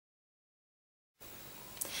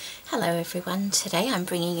Hello everyone, today I'm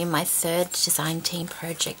bringing you my third design team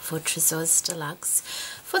project for Tresors Deluxe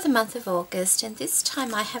for the month of August, and this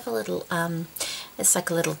time I have a little, it's like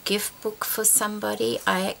a little gift book for somebody.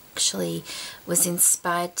 I actually was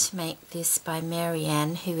inspired to make this by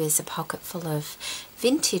Marianne, who is a pocket full of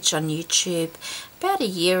vintage on YouTube. About a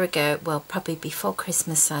year ago, well probably before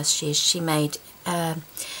Christmas last year, she made a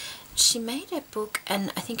book,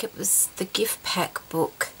 and I think it was the gift pack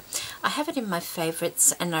book. I have it in my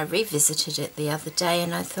favourites and I revisited it the other day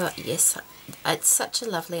and I thought, yes, it's such a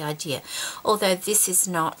lovely idea. Although this is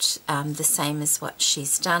not the same as what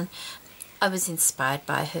she's done, I was inspired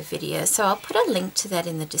by her video. So I'll put a link to that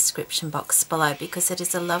in the description box below because it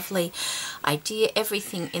is a lovely idea.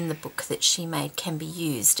 Everything in the book that she made can be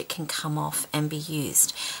used. It can come off and be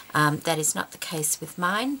used. That is not the case with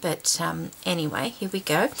mine, but anyway, here we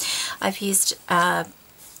go. I've used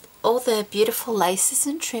all the beautiful laces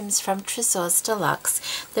and trims from Tresors Deluxe.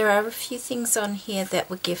 There are a few things on here that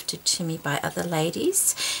were gifted to me by other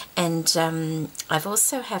ladies, and I've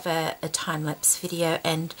also have a time-lapse video,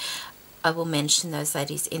 and I will mention those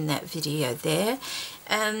ladies in that video there.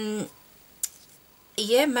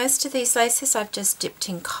 Yeah, most of these laces I've just dipped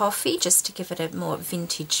in coffee just to give it a more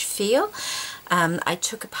vintage feel. I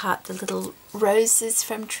took apart the little roses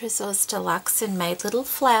from Tresors Deluxe and made little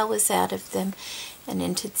flowers out of them and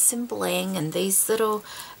entered some bling, and these little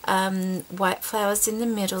white flowers in the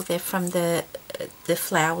middle, they're from the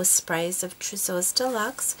flower sprays of Tresors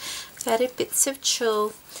Deluxe. I've added bits of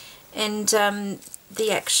tulle, and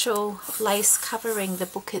the actual lace covering the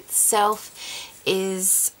book itself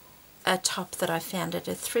is a top that I found at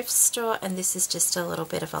a thrift store, and this is just a little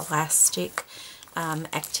bit of elastic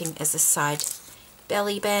acting as a side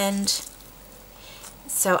belly band.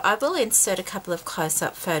 So I will insert a couple of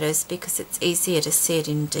close-up photos because it's easier to see it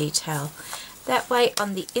in detail. That way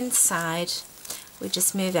on the inside we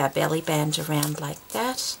just move our belly band around like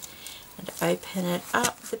that and open it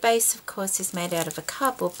up. The base of course is made out of a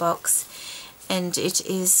cardboard box and it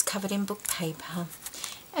is covered in book paper.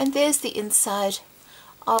 And there's the inside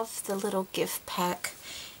of the little gift pack.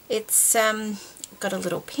 It's got a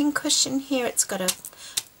little pin cushion here. It's got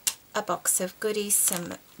a box of goodies,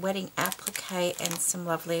 some wedding applique and some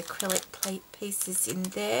lovely acrylic plate pieces in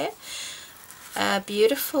there. A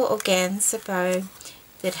beautiful organza bow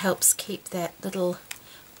that helps keep that little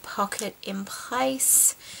pocket in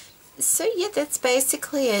place. So yeah, that's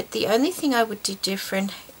basically it. The only thing I would do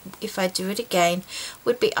different if I do it again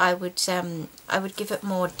would be I would give it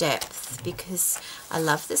more depth, because I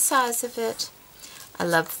love the size of it, I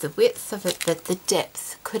love the width of it, but the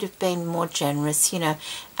depth could have been more generous, you know,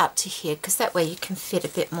 up to here, because that way you can fit a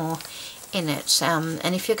bit more in it.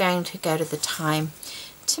 And if you're going to go to the time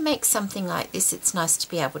to make something like this, it's nice to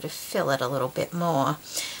be able to fill it a little bit more.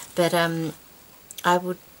 But I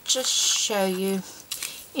would just show you,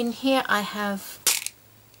 in here I have,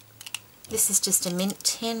 this is just a mint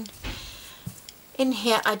tin. In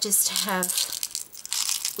here I just have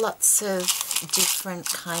lots of different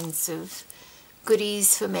kinds of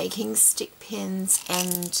goodies for making stick pins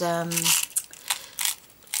and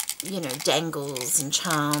you know, dangles and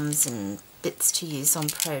charms and bits to use on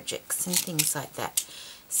projects and things like that.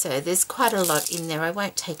 So there's quite a lot in there. I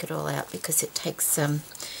won't take it all out because it takes you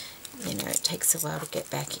know, it takes a while to get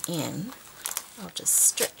back in. I'll just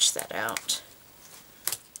stretch that out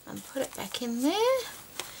and put it back in there.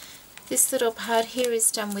 This little part here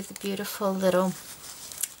is done with a beautiful little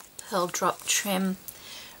pearl drop trim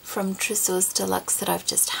from Tresors Deluxe that I've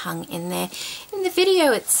just hung in there. In the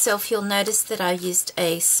video itself you'll notice that I used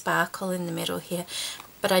a sparkle in the middle here,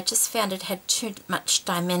 but I just found it had too much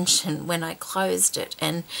dimension when I closed it,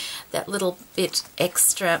 and that little bit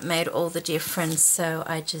extra made all the difference. So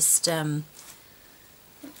I just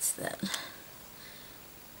what's that?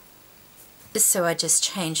 So I just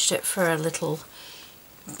changed it for a little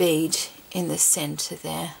bead in the center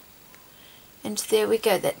there. And there we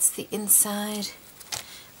go, that's the inside.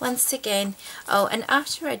 Once again, oh, and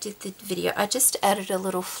after I did the video, I just added a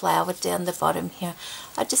little flower down the bottom here.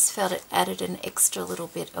 I just felt it added an extra little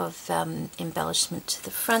bit of embellishment to the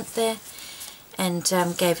front there, and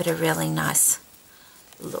gave it a really nice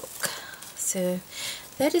look. So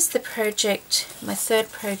that is the project, my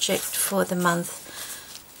third project for the month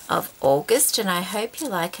of August, and I hope you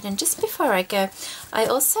like it. And just before I go, I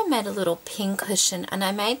also made a little pin cushion, and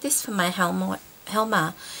I made this for my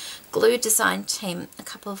Helma glue design team a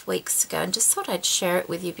couple of weeks ago, and just thought I'd share it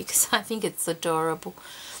with you because I think it's adorable.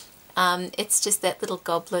 It's just that little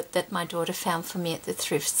goblet that my daughter found for me at the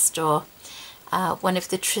thrift store. One of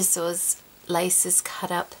the Tresors laces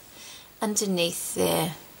cut up underneath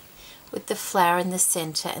there with the flower in the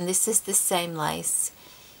center, and this is the same lace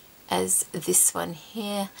as this one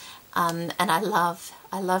here. And I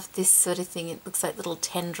love this sort of thing. It looks like little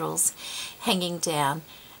tendrils hanging down,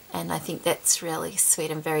 and I think that's really sweet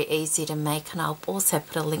and very easy to make, and I'll also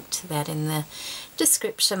put a link to that in the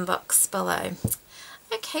description box below.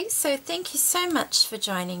 Okay, so thank you so much for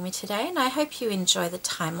joining me today, and I hope you enjoy the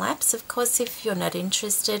time lapse. Of course, if you're not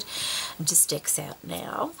interested, just X out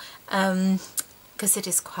now, because it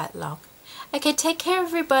is quite long. Okay, take care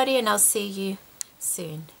everybody, and I'll see you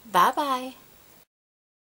soon. Bye bye.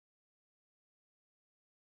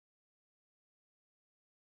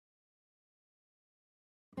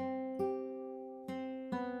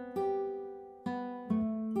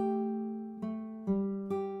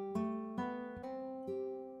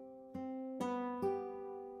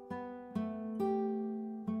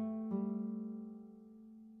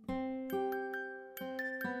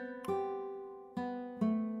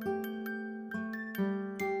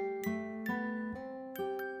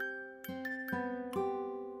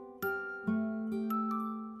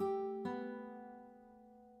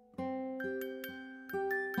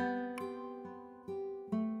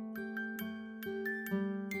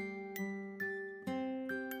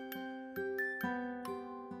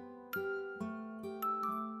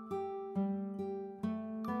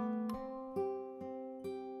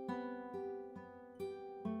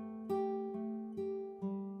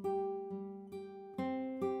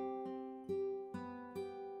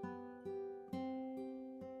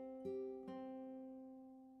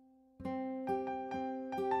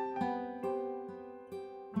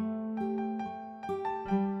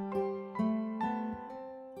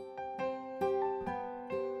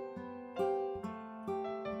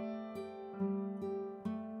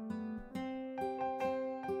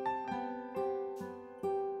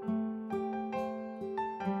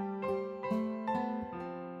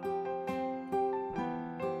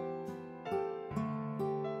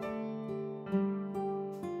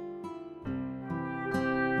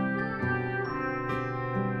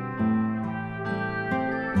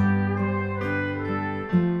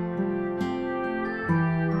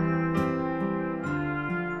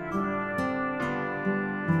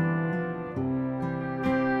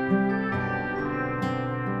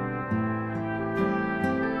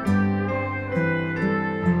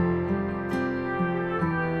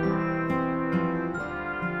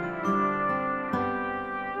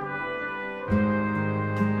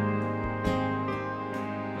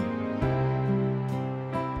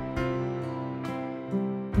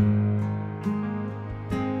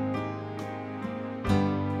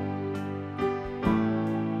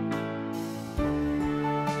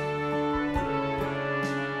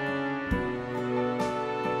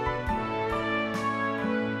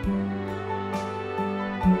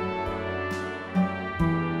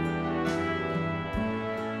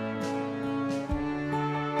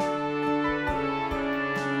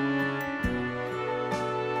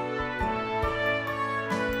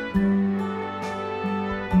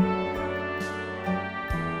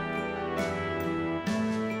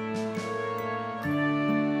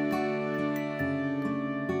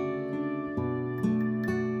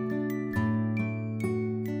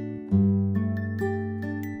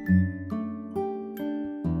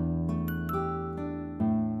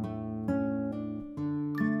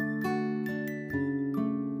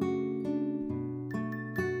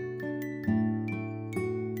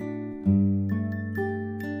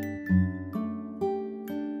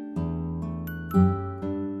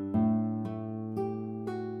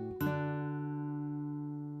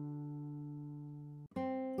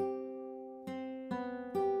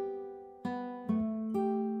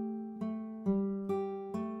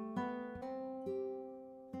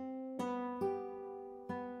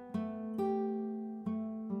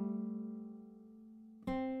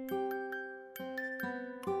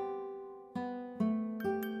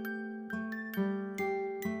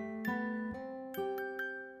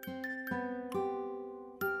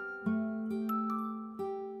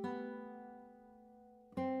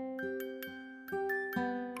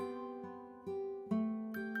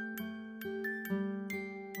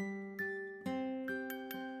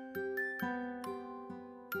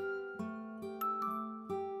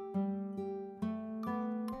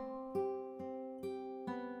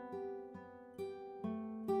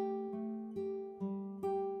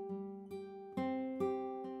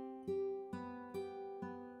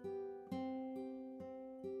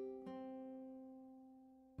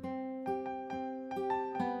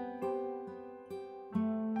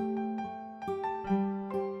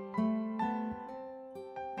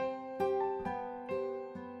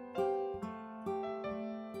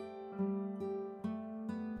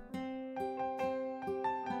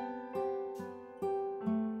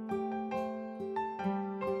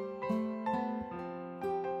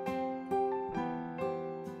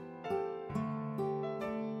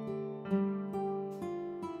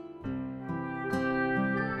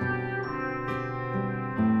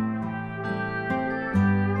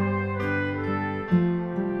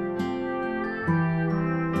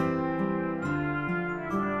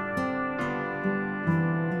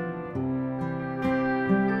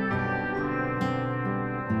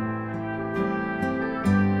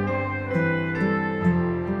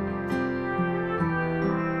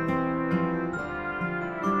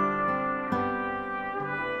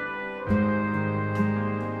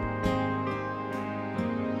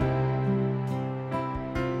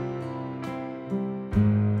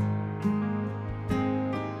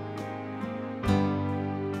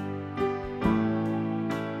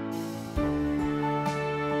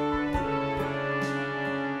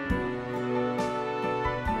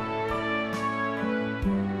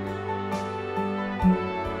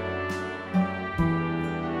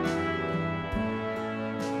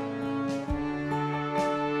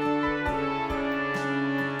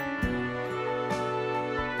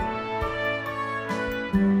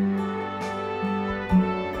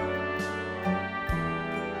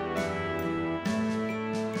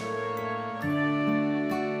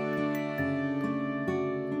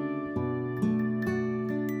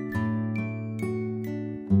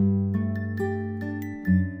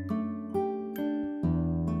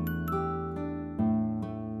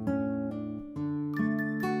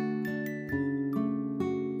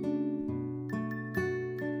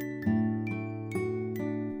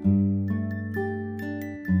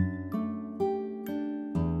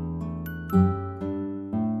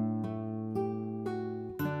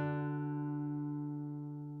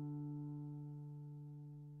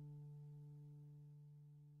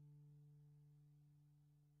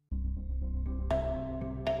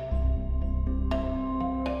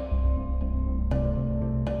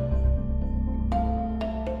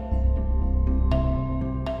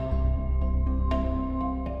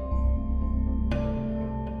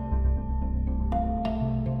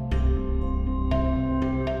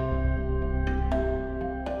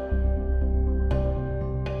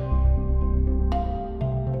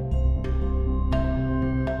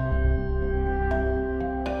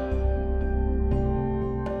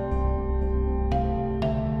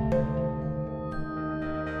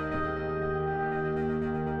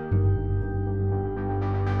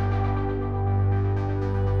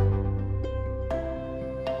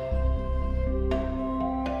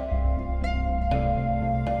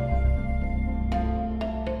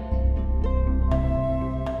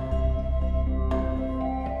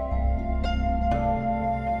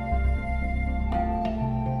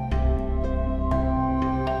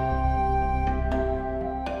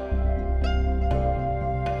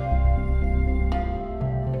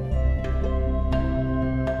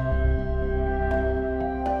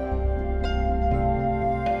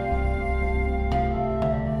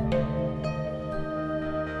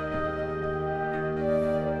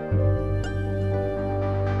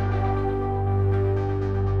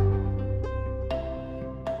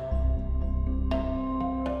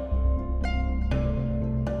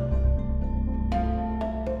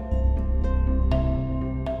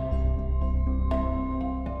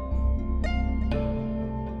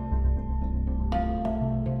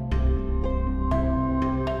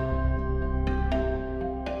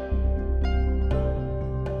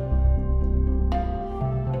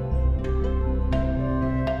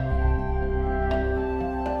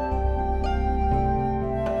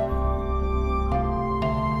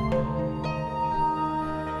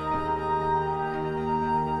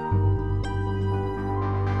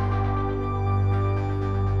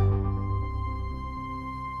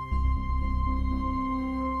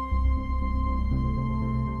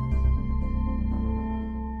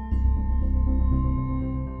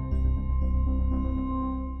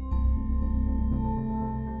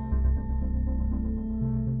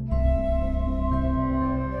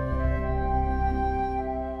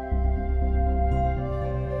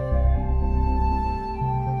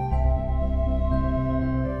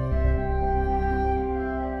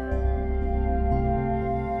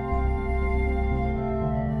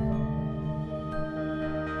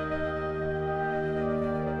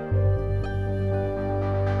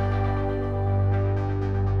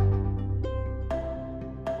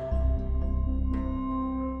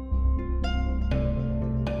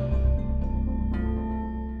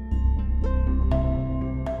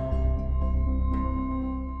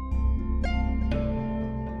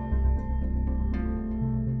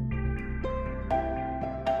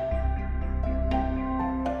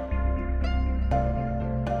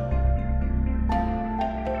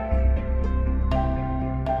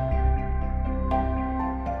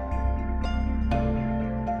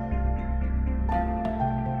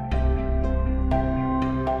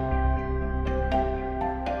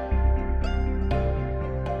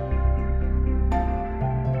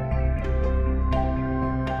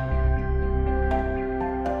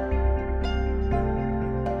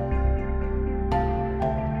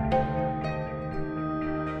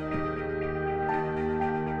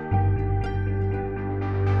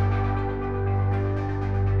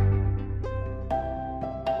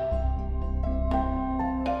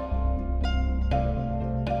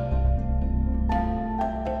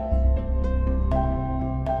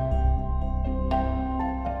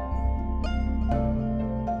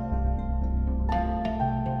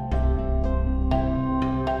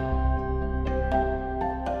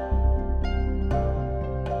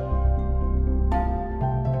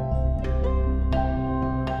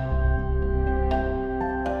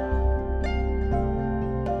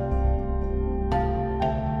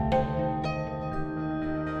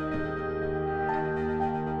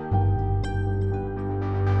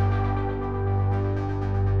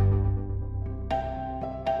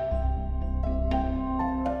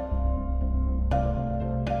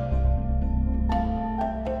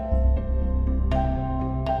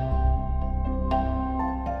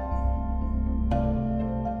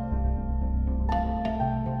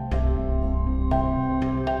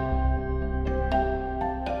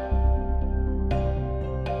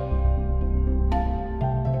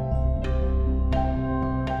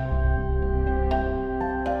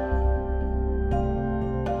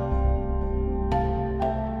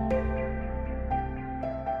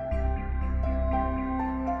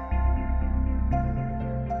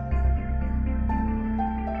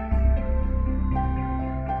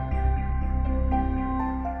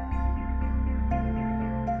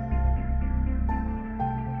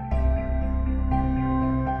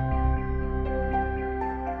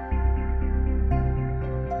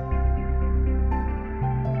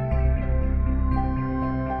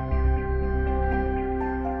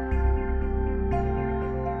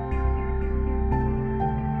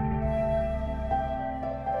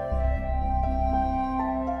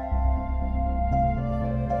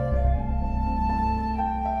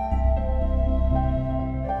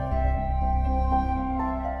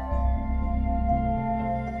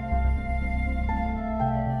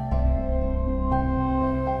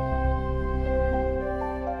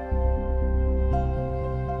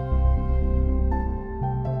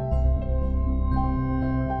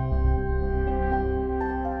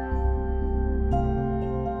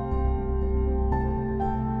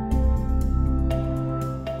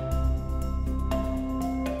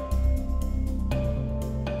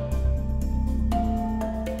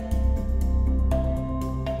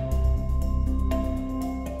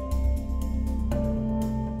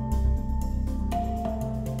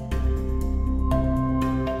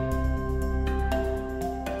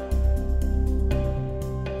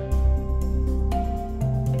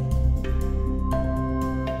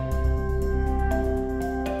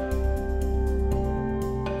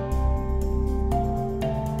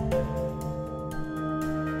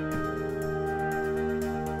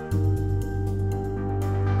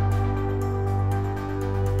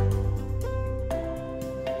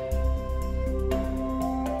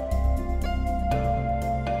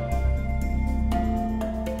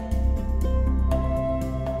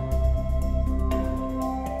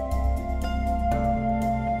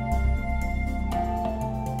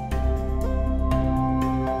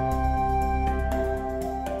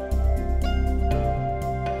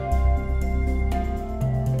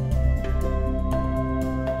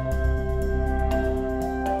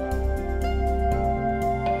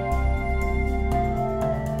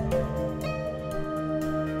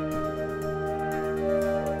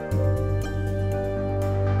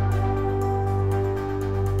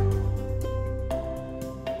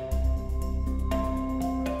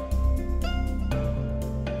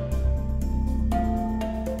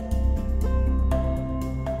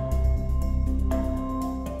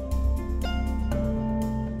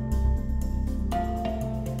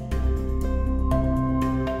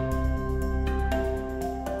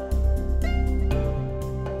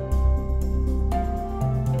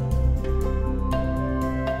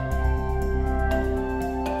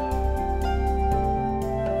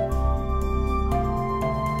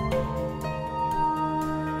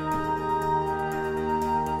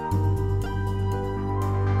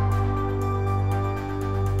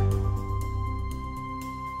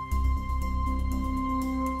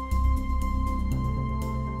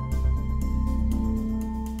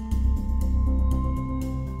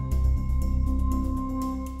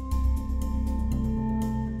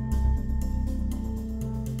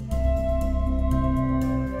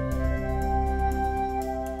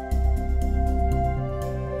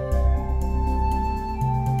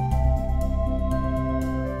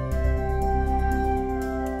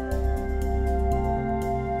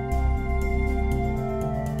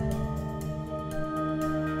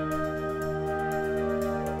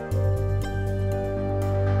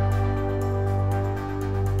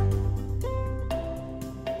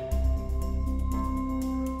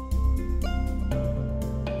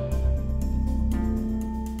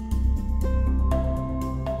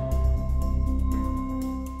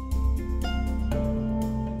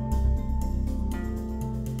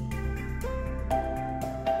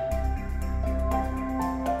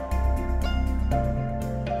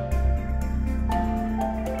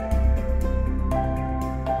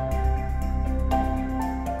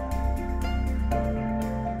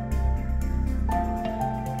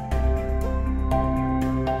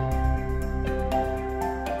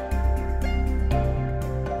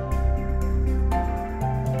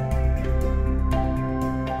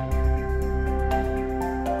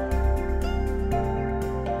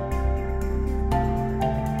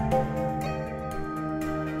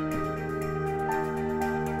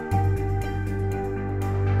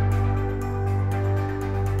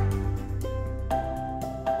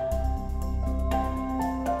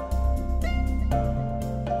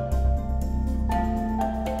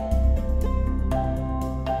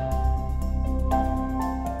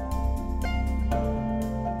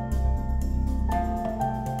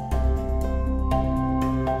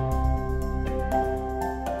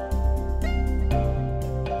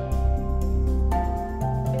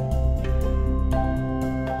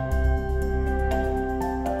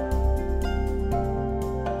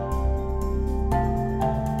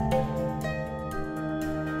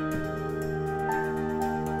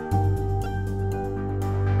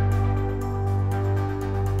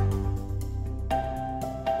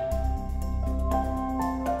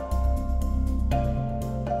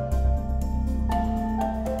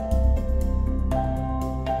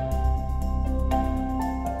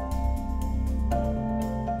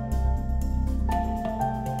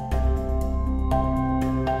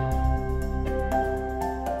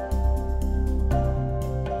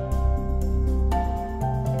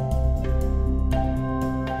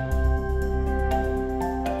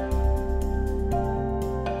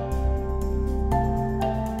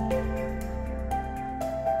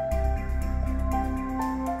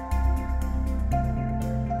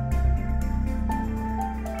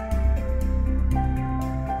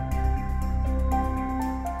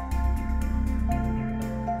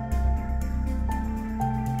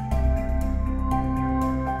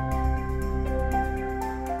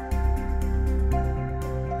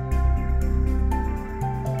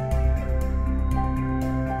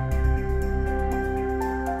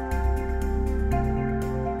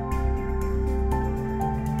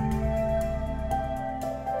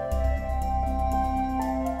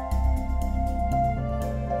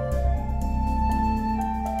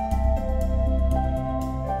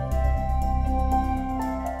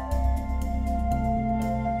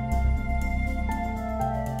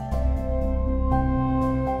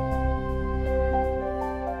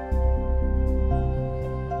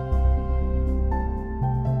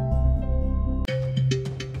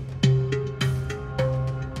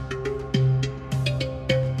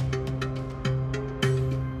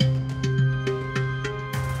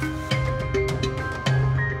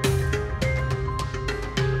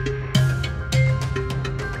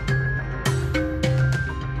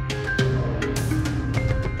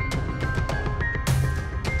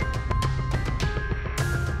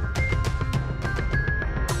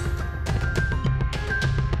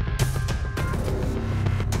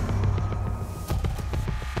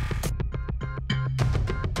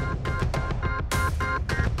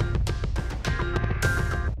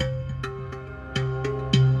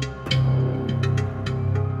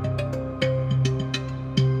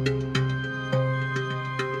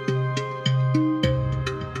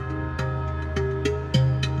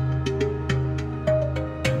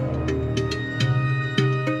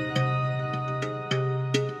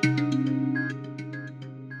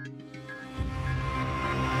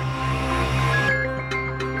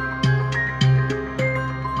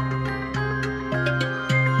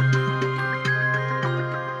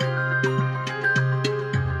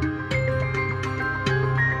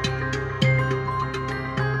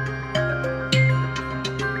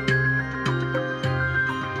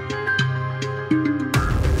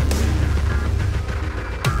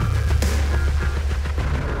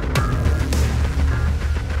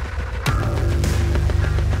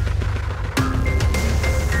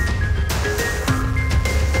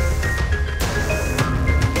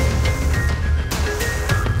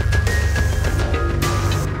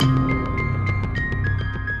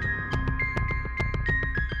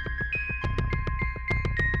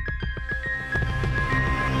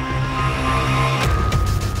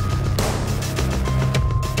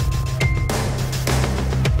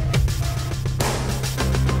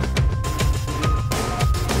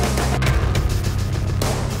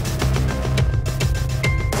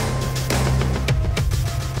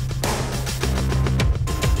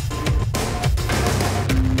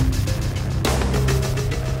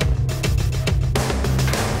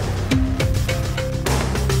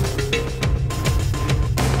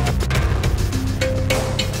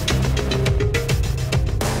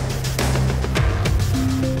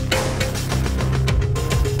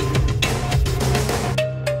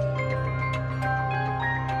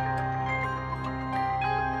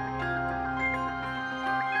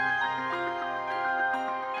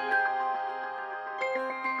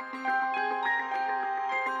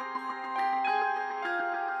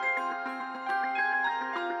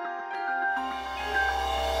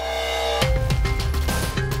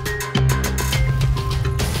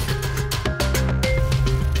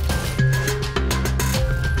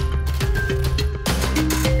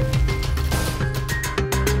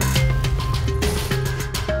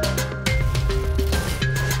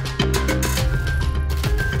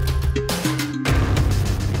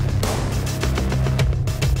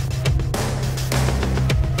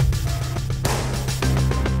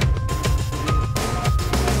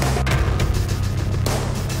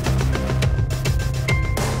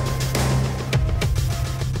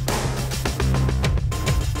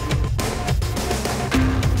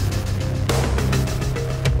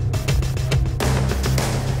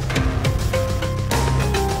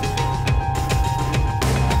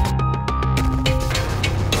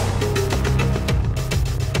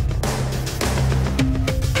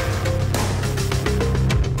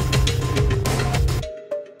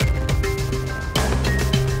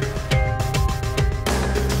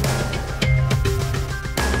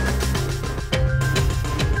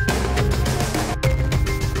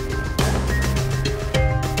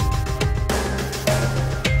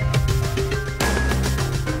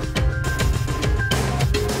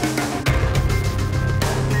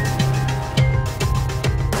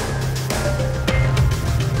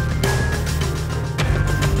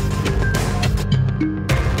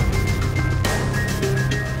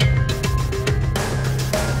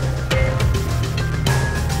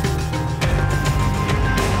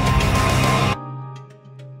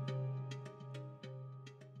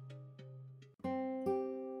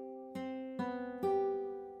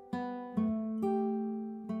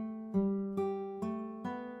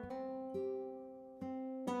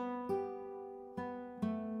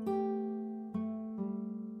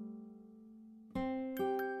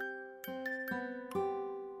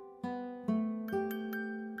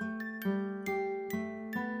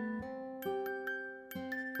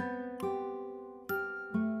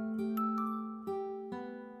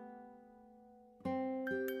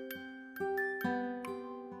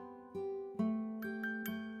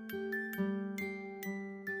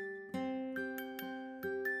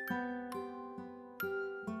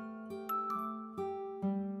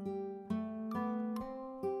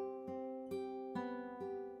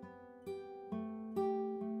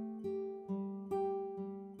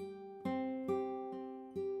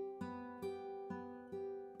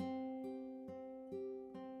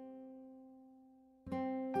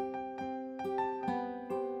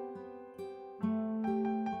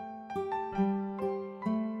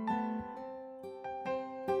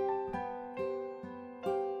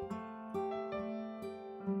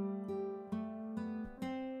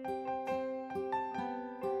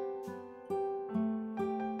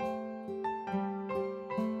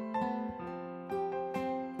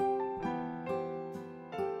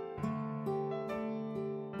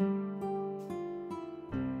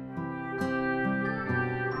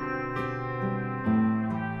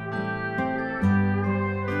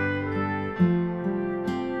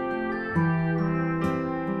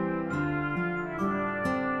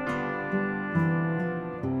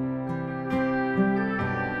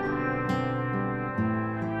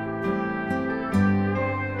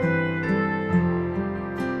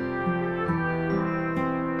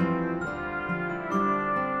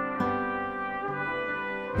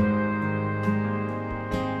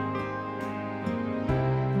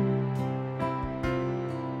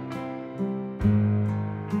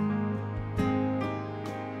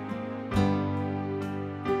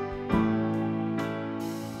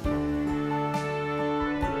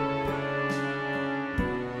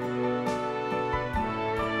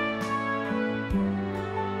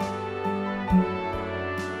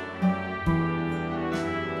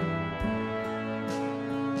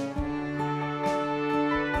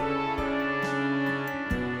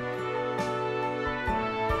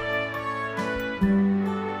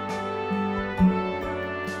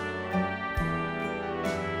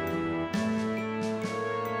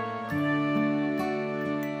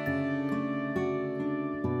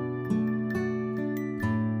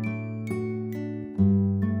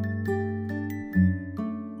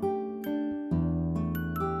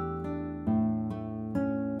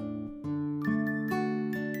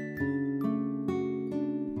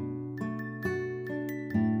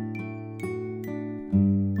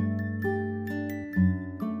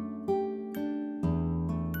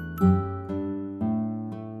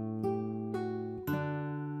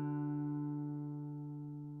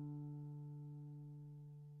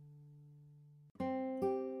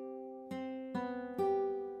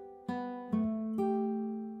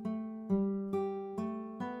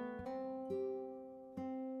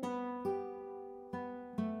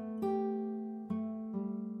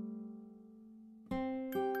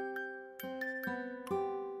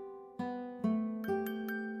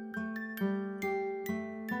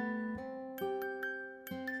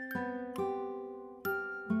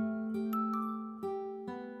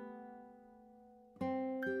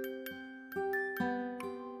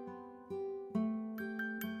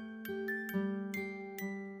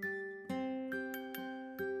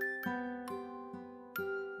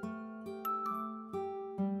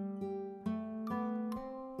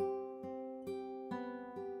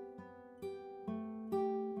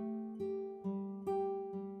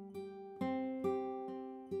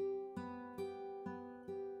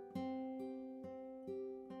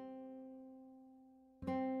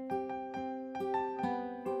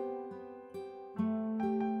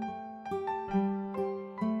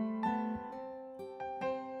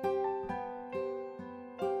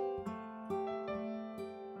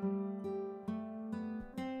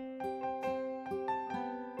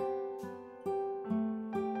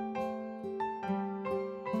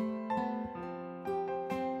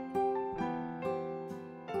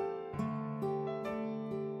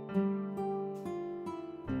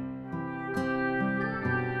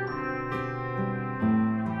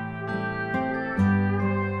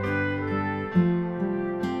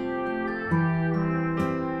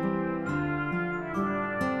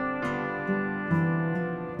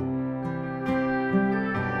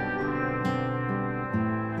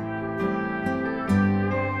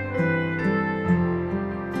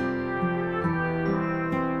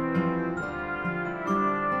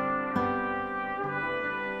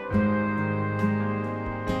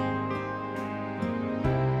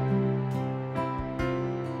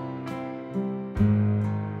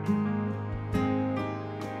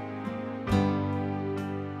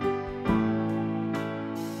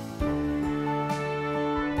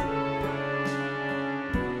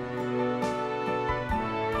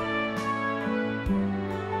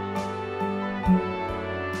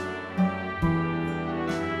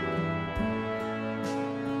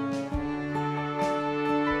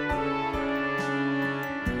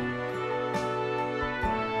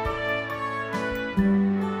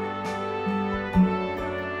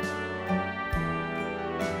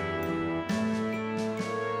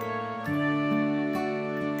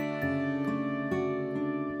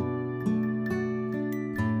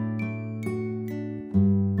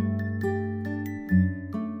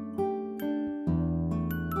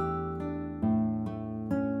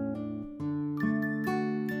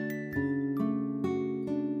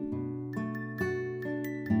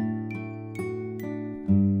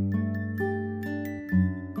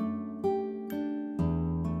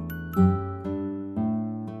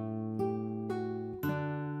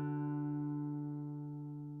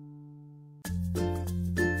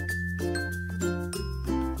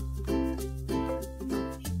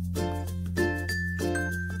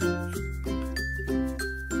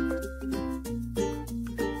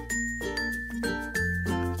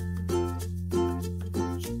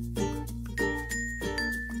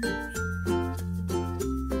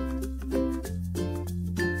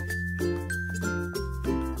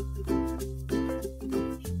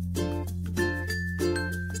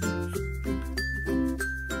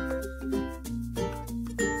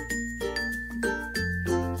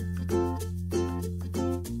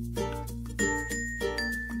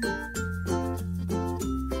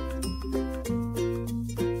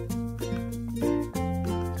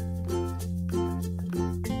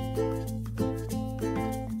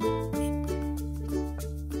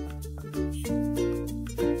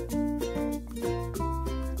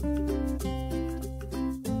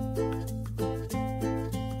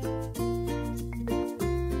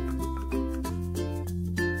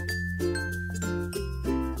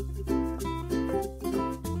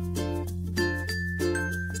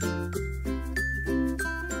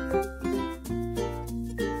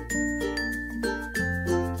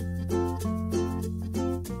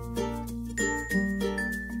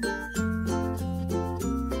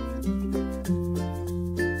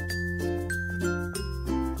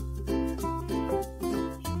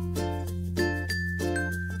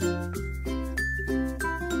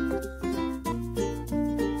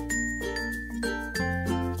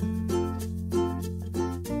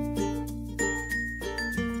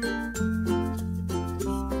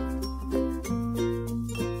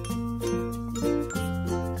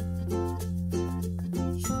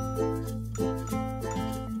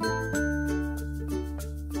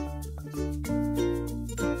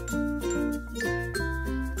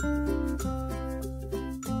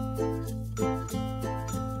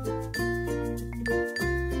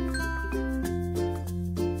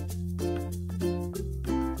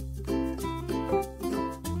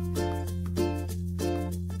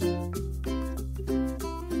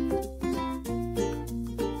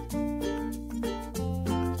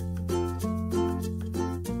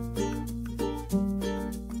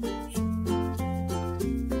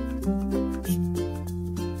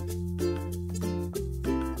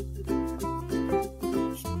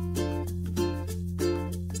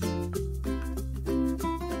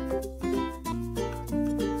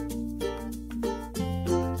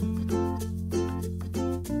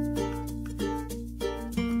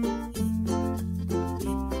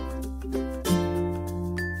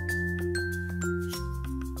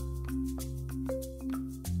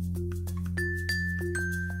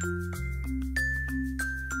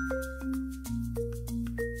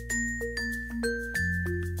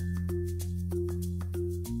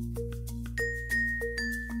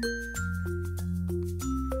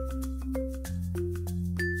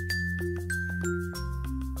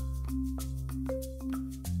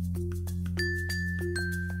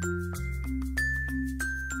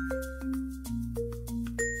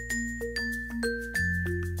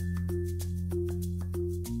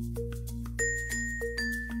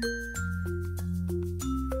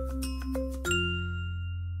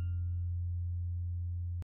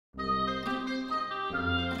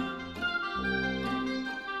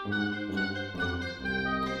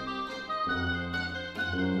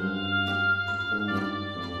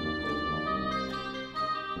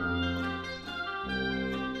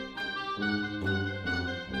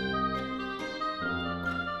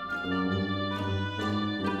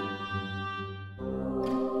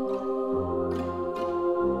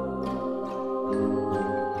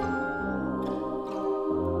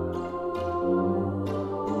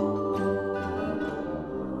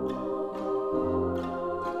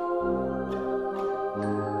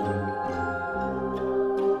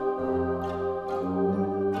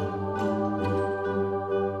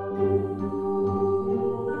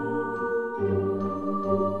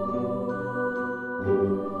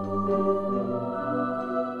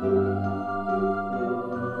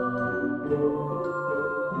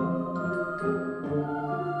 you.